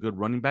Montgomery is a good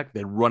running back.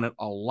 They run it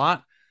a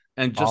lot.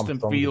 And Justin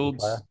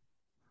Fields.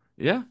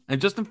 Yeah. And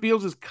Justin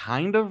Fields is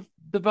kind of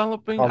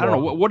developing. I don't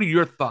know. What are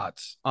your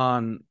thoughts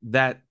on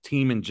that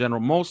team in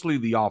general? Mostly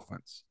the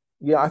offense.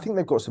 Yeah, I think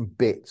they've got some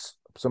bits,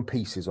 some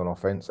pieces on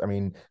offense. I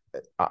mean,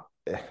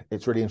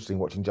 it's really interesting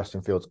watching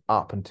Justin Fields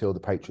up until the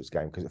Patriots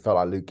game because it felt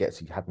like Luke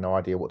Getsy had no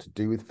idea what to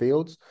do with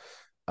Fields.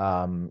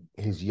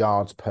 His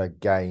yards per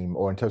game,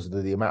 or in terms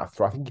of the amount of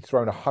throw, I think he'd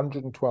thrown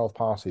 112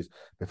 passes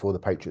before the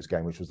Patriots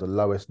game, which was the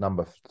lowest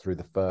number through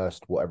the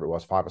first, whatever it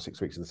was, 5 or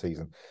 6 weeks of the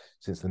season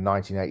since the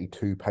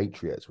 1982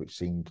 Patriots, which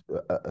seemed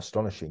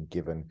astonishing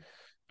given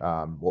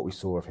what we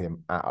saw of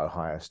him at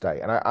Ohio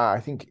State. And I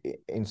think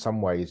in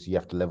some ways you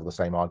have to level the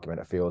same argument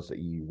at Fields that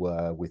you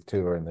were with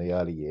Tua in the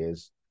early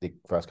years, the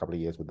first couple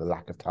of years with the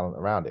lack of talent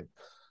around him.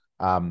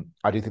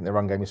 I do think the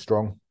run game is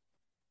strong.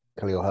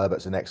 Khalil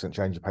Herbert's an excellent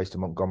change of pace to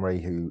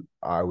Montgomery, who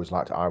I always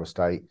liked at Iowa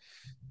State.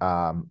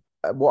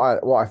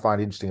 What I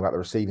find interesting about the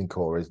receiving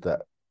core is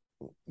that,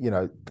 you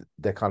know,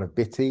 they're kind of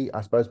bitty, I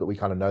suppose, but we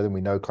kind of know them.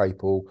 We know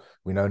Claypool,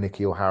 we know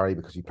N'Keal Harry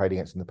because we played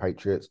against them in the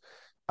Patriots.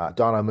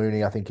 Darnell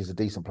Mooney, I think, is a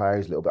decent player.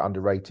 He's a little bit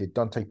underrated.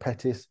 Dante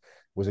Pettis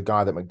was a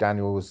guy that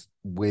McDaniel was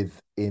with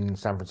in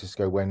San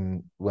Francisco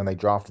when they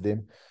drafted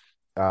him.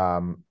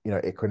 You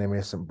know,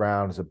 Equanimeous St.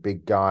 Brown is a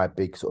big guy,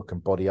 big sort of can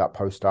body up,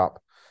 post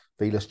up.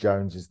 Velus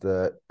Jones is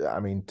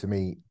to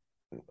me,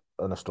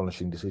 an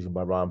astonishing decision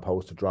by Ryan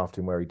Poles to draft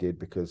him where he did,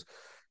 because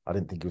I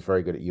didn't think he was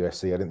very good at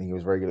USC. I didn't think he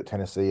was very good at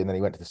Tennessee. And then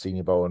he went to the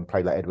Senior Bowl and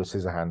played like Edward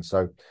Scissorhands.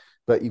 So,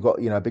 but you've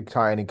got, you know, a big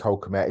tie in Cole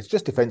Kmet. It's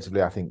just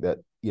defensively, I think that,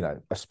 you know,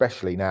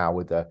 especially now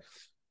with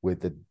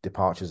the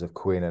departures of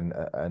Quinn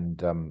and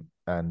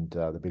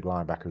the big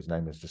linebacker whose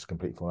name is just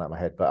completely fallen out of my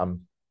head. But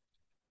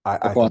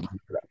I think,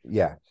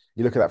 yeah,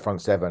 you look at that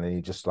front seven and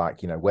you're just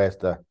like, you know, where's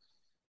the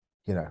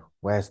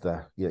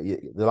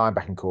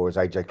linebacking core is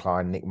AJ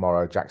Klein, Nick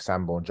Morrow, Jack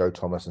Sanborn, Joe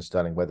Thomas, and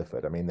Sterling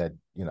Weatherford. I mean, they're,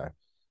 you know,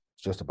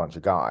 it's just a bunch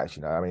of guys,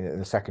 you know. I mean, in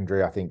the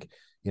secondary, I think,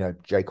 you know,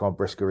 Jaquan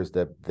Brisker is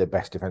the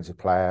best defensive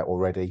player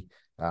already.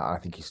 I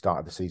think he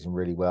started the season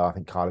really well. I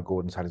think Kyler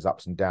Gordon's had his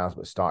ups and downs,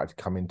 but started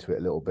to come into it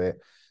a little bit.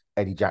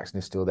 Eddie Jackson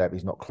is still there, but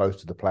he's not close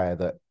to the player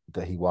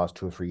that he was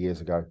 2 or 3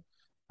 years ago.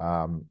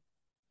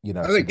 You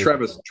know, I think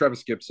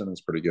Travis Gibson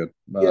is pretty good.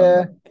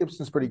 Yeah,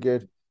 Gibson's pretty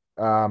good.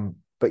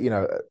 But, you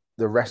know,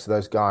 the rest of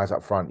those guys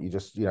up front, you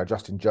just, you know,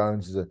 Justin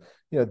Jones is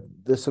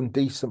there's some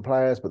decent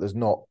players, but there's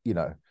not, you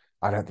know,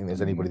 I don't think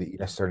there's anybody that you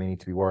necessarily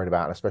need to be worried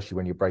about, especially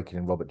when you're breaking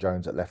in Robert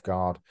Jones at left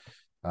guard.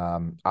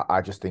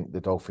 I just think the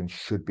Dolphins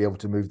should be able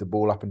to move the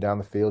ball up and down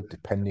the field,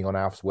 depending on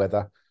Alf's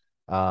weather,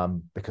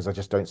 because I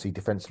just don't see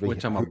defensively.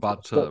 Which I'm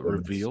about to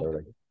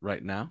reveal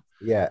right now.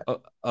 Yeah.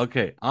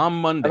 Okay. On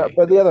Monday.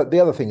 But the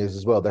other thing is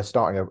as well, they're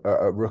starting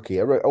a rookie,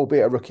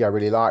 albeit a rookie I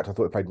really liked. I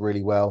thought he played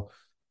really well,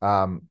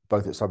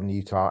 both at Southern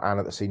Utah and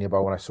at the Senior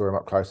Bowl when I saw him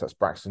up close. That's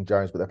Braxton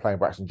Jones, but they're playing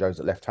Braxton Jones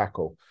at left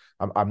tackle.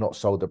 I'm not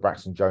sold that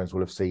Braxton Jones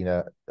will have seen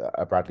a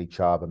Bradley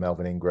Chubb, a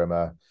Melvin Ingram,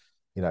 a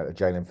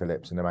Jalen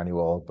Phillips and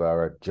Emmanuel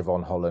Ogbah, a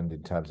Javon Holland,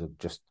 in terms of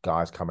just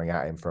guys coming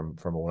at him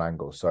from all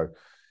angles. So,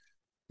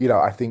 you know,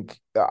 I think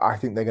they're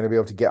going to be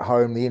able to get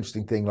home. The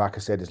interesting thing, like I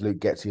said, is Luke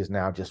Getsy has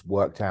now just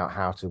worked out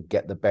how to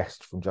get the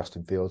best from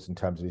Justin Fields in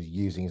terms of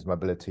using his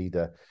mobility,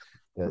 the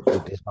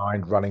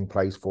designed running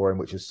plays for him,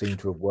 which has seemed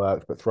to have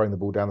worked, but throwing the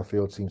ball down the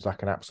field seems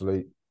like an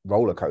absolute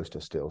roller coaster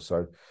still.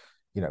 So,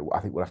 you know, I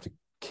think we'll have to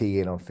key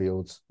in on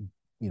Fields,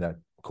 you know,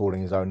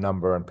 calling his own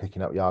number and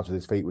picking up yards with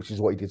his feet, which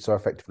is what he did so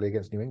effectively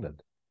against New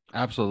England.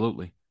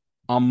 Absolutely.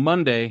 On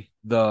Monday,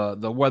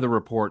 the weather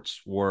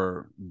reports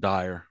were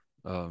dire.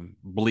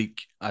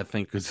 Bleak, I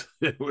think is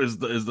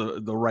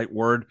the right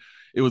word.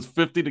 It was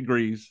 50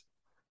 degrees,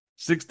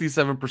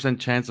 67%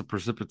 chance of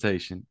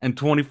precipitation, and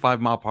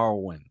 25-mile-per-hour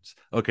winds.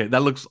 Okay,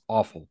 that looks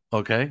awful.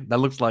 Okay, that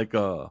looks like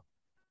an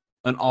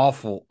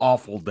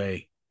awful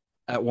day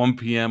at 1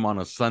 p.m. on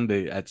a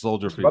Sunday at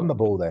Soldier Field. Run the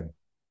ball then.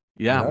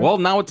 Yeah, you know? Well,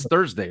 now it's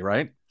Thursday,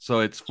 right?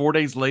 So it's 4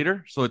 days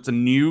later. So it's a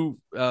new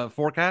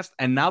forecast.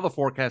 And now the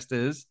forecast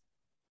is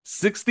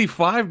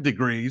 65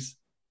 degrees,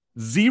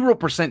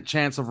 0%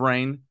 chance of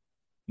rain,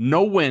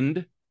 no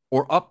wind,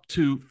 or up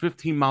to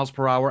 15 miles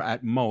per hour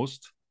at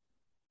most,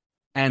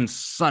 and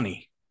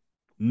sunny,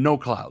 no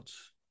clouds.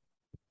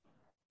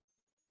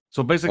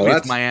 So basically,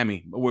 it's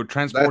Miami. We're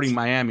transporting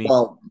Miami.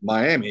 Well,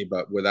 Miami,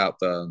 but without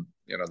the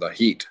the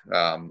heat.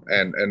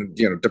 And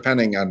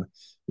depending on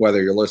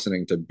whether you're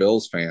listening to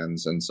Bills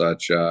fans and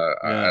such,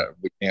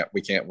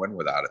 we can't win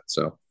without it.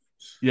 So.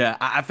 Yeah,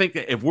 I think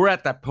if we're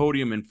at that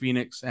podium in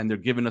Phoenix and they're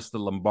giving us the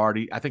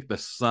Lombardi, I think the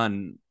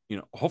sun,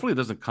 hopefully it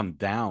doesn't come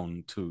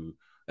down to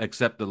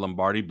accept the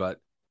Lombardi, but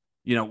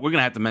we're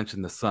gonna have to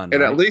mention the sun. It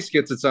right? At least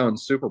gets its own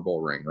Super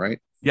Bowl ring, right?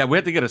 Yeah,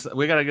 we gotta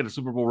get a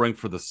Super Bowl ring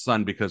for the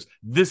Sun, because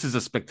this is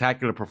a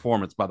spectacular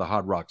performance by the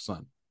Hard Rock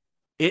Sun.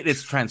 It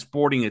is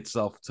transporting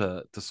itself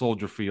to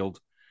Soldier Field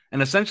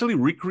and essentially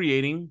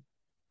recreating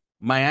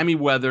Miami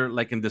weather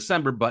like in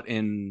December, but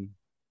in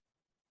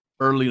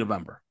early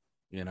November,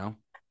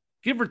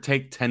 give or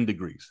take 10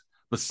 degrees,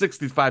 but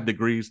 65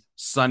 degrees,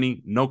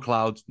 sunny, no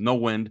clouds, no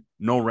wind,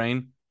 no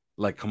rain.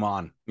 Like, come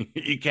on,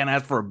 you can't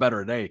ask for a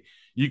better day.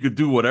 You could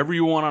do whatever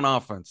you want on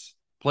offense.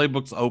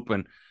 Playbook's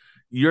open.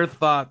 Your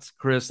thoughts,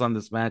 Chris, on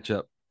this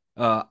matchup?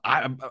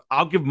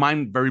 I'll give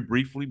mine very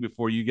briefly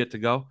before you get to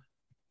go.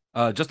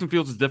 Justin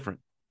Fields is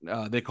different.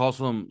 They call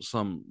some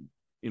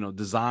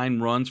design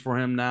runs for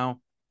him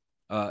now.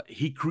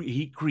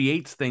 He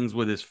creates things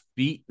with his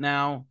feet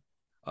now.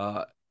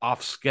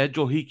 Off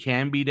schedule, he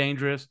can be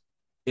dangerous.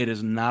 It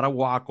is not a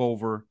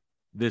walkover.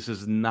 This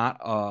is not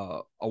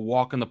a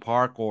walk in the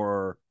park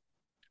or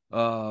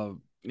a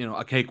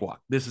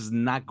cakewalk. This is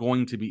not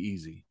going to be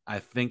easy. I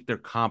think they're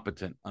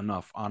competent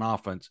enough on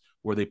offense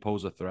where they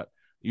pose a threat.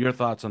 Your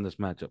thoughts on this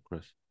matchup,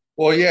 Chris?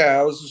 Well, yeah,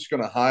 I was just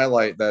going to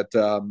highlight that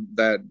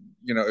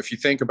if you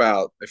think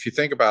about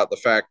the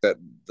fact that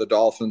the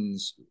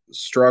Dolphins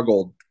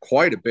struggled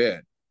quite a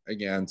bit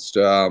against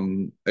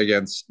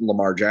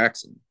Lamar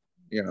Jackson,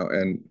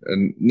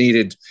 and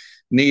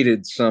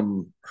needed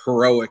some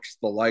heroics,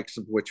 the likes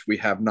of which we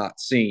have not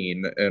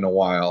seen in a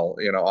while,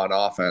 on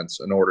offense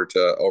in order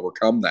to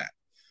overcome that.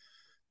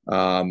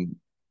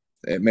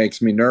 It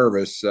makes me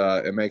nervous.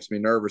 It makes me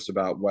nervous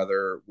about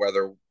whether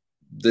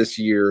this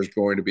year is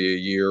going to be a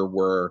year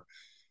where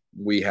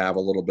we have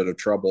a little bit of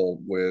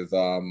trouble with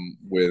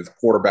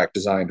quarterback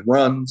designed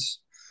runs,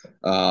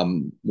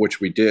 which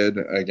we did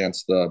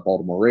against the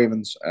Baltimore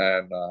Ravens,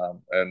 and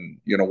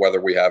whether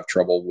we have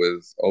trouble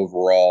with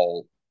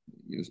overall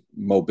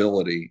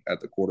mobility at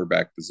the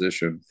quarterback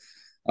position.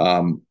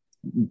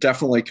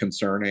 Definitely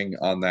concerning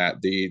on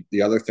that.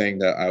 The other thing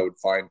that I would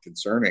find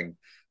concerning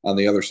on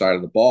the other side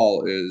of the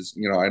ball is,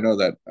 I know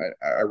that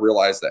I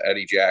realize that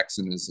Eddie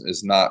Jackson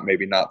is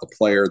maybe not the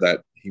player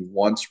that he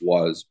once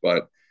was,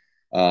 but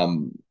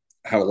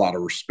have a lot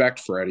of respect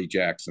for Eddie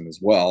Jackson as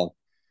well.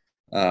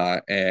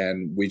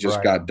 And we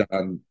just got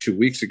done 2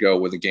 weeks ago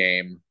with a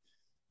game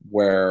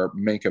where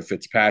Minkah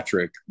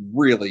Fitzpatrick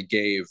really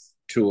gave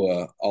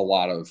to a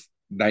lot of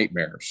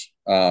nightmares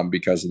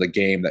because of the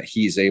game that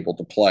he's able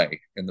to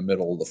play in the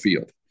middle of the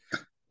field.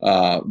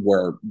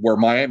 Where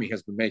Miami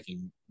has been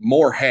making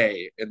more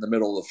hay in the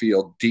middle of the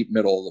field, deep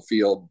middle of the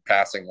field,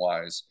 passing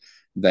wise,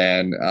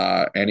 than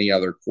any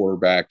other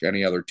quarterback,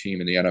 any other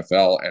team in the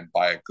NFL, and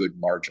by a good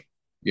margin,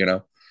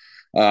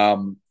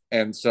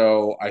 and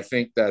so I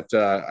think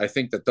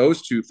that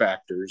those two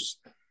factors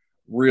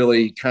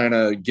really kind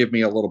of give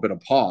me a little bit of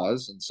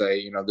pause and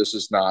say, this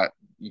is not,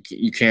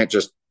 you can't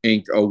just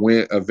ink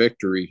a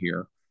victory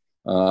here.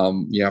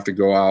 You have to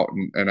go out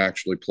and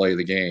actually play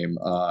the game.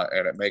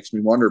 And it makes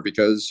me wonder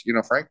because,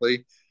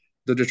 frankly,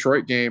 the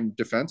Detroit game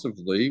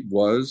defensively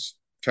was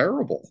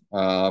terrible.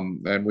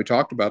 And we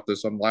talked about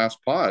this on the last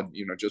pod,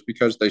 just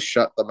because they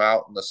shut them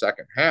out in the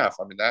second half.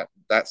 I mean,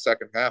 that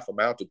second half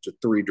amounted to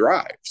 3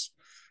 drives.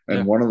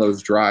 And one of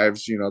those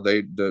drives,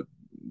 the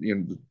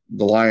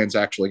Lions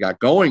actually got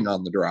going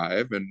on the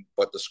drive,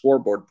 but the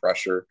scoreboard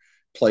pressure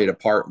played a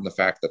part in the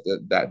fact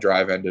that that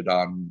drive ended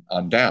on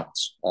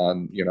downs,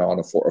 on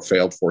a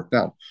failed fourth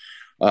down.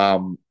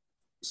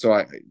 So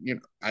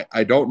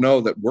I don't know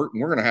that we're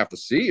going to have to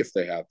see if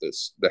they have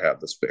this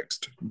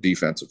fixed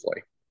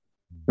defensively.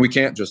 We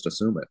can't just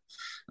assume it.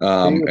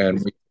 Go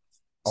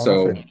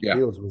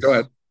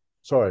ahead.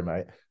 Sorry,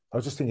 mate. I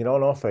was just thinking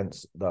on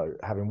offense, though,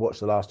 having watched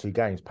the last 2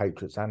 games,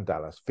 Patriots and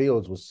Dallas,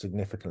 Fields was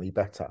significantly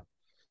better.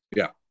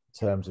 Yeah.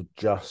 In terms of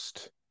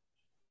just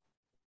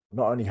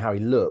not only how he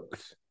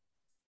looked,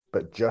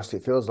 but just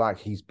it feels like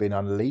he's been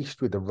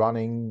unleashed with the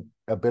running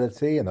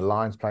ability, and the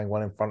Lions playing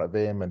well in front of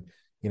him. And,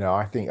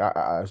 I think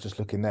I was just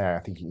looking there.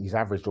 I think he's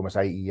averaged almost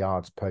 80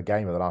 yards per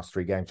game in the last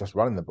 3 games just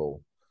running the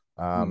ball.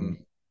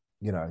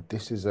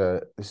 This is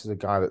a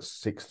guy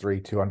that's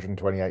 6'3",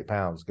 228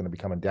 pounds, going to be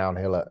coming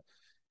downhill at,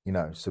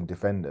 some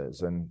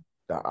defenders. And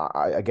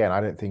I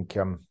don't think,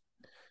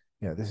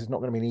 this is not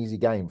going to be an easy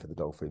game for the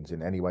Dolphins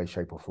in any way,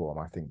 shape or form.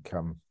 I think,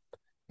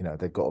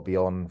 they've got to be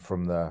on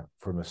from the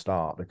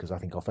start, because I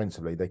think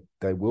offensively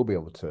they will be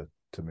able to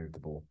move the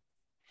ball.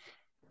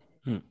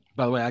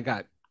 By the way, I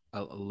got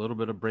a little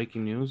bit of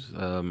breaking news.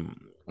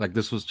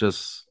 This was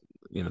just,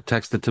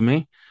 texted to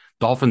me.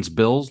 Dolphins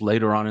Bills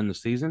later on in the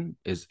season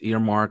is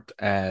earmarked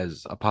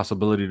as a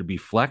possibility to be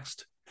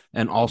flexed,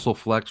 and also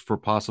flexed for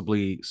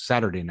possibly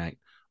Saturday night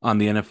on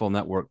the NFL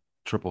Network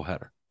triple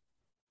header.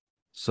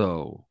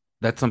 So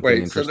That's something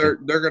Wait, so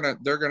interesting.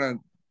 they're gonna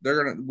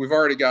we've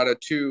already got a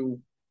 2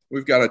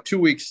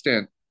 week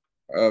stint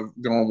of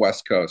going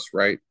West Coast,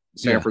 right?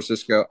 San Yeah.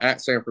 Francisco,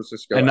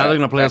 And now they're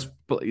gonna play at us.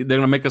 They're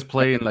gonna make us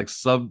play in like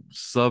sub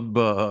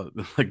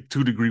like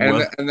 2-degree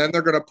weather. and then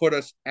they're gonna put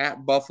us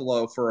at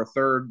Buffalo for a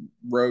third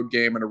road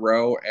game in a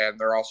row, and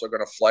they're also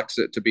gonna flex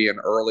it to be an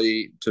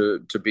early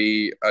to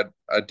be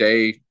a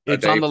day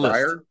It's on the list.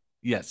 prior.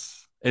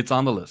 Yes, it's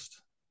on the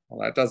list.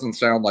 Well, that doesn't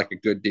sound like a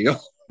good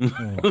deal.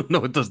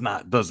 No, it does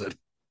not, does it?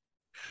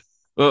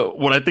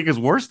 What I think is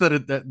worse is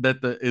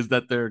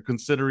that they're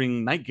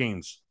considering night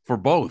games for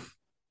both.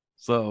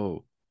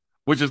 So,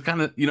 which is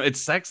kind of, it's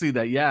sexy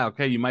that, yeah,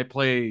 okay, you might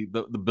play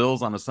the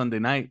Bills on a Sunday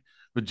night,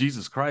 but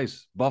Jesus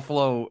Christ,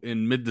 Buffalo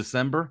in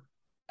mid-December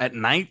at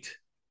night,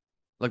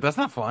 like that's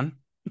not fun.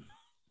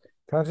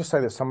 Can I just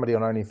say that somebody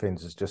on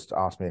OnlyFans has just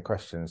asked me a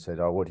question and said,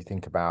 "Oh, what do you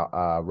think about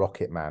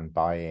Rocket Man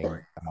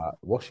buying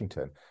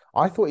Washington?"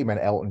 I thought he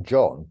meant Elton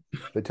John,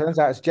 but it turns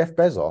out it's Jeff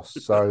Bezos.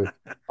 So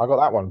I got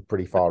that one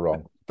pretty far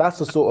wrong. That's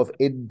the sort of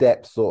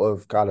in-depth sort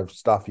of kind of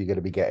stuff you're going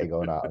to be getting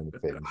on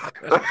OnlyFans.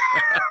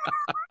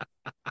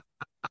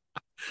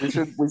 We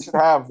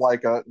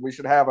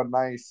should have a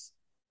nice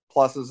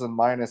pluses and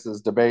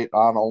minuses debate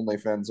on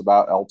OnlyFans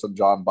about Elton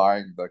John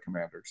buying the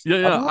Commanders.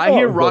 Yeah. I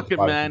hear Rocket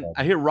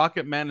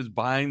Man is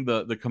buying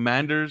the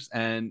Commanders,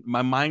 and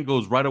my mind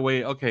goes right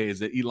away. Okay,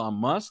 is it Elon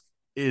Musk?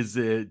 Is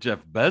it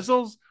Jeff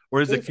Bezos?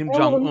 Or is it Kim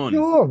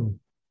Jong-un?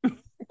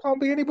 It can't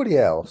be anybody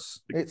else.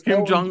 It's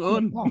Kim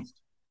Jong-un.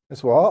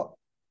 That's what?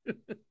 There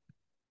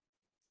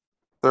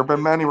have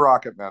been many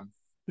Rocket Men.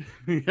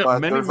 Yeah, but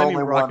many there's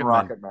only Rocket one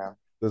Rocket Man.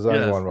 There's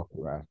only one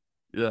Rocket Man.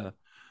 Yeah.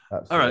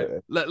 Absolutely. All right.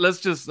 Let's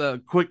just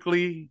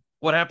quickly,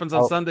 what happens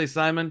on Sunday,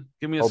 Simon?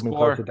 Give me a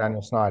score.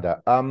 Daniel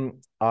Snyder.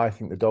 I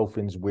think the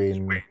Dolphins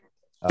win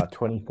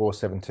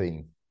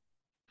 24-17.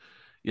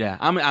 Yeah,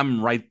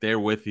 I'm right there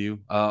with you.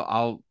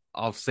 I'll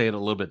say it a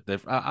little bit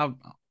different.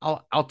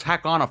 I'll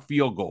tack on a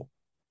field goal.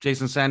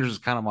 Jason Sanders is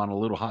kind of on a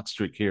little hot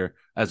streak here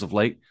as of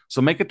late.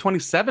 So make it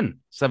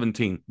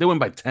 27-17. They win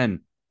by 10.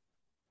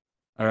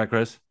 All right,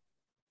 Chris.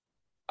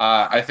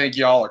 I think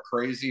y'all are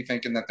crazy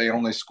thinking that they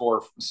only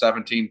score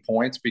 17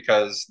 points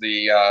because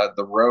the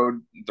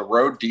road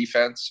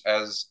defense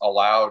has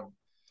allowed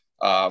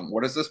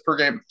what is this per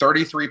game?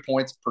 33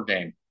 points per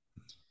game.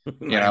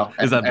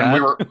 Is that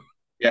bad?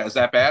 Is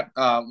that bad?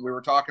 We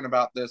were talking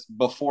about this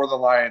before the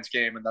Lions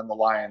game, and then the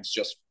Lions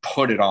just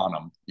put it on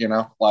them,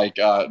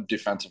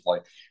 defensively.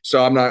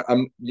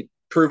 So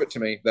prove it to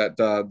me that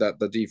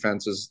the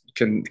defenses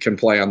can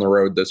play on the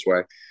road this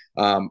way.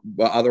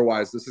 But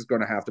otherwise, this is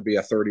going to have to be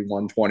a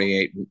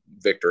 31-28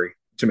 victory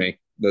to me.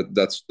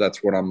 That's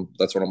what I'm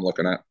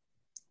looking at.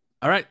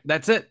 All right,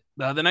 that's it.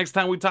 The next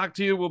time we talk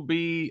to you will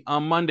be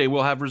on Monday.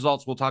 We'll have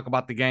results. We'll talk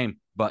about the game.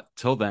 But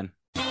till then.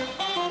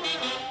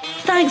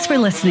 Thanks for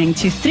listening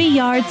to 3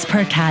 Yards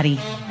Per Carry.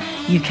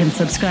 You can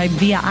subscribe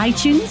via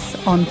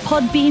iTunes, on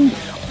Podbean,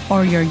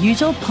 or your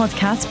usual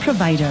podcast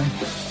provider.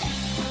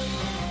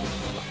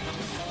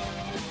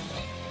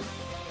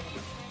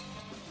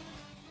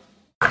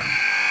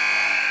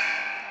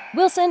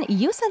 Wilson,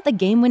 you sent the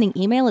game-winning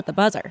email at the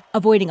buzzer,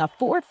 avoiding a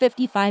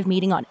 4:55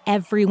 meeting on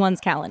everyone's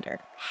calendar.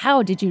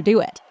 How did you do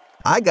it?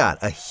 I got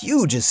a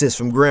huge assist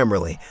from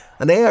Grammarly,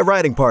 an AI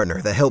writing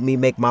partner that helped me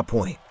make my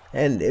point.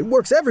 And it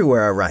works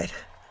everywhere I write.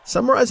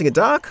 Summarizing a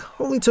doc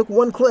only took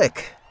one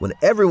click. When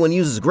everyone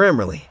uses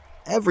Grammarly,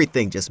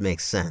 everything just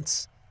makes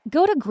sense.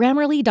 Go to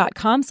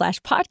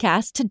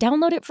Grammarly.com/podcast to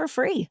download it for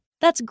free.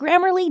 That's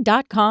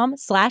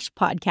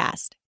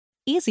Grammarly.com/podcast.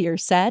 Easier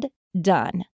said, done.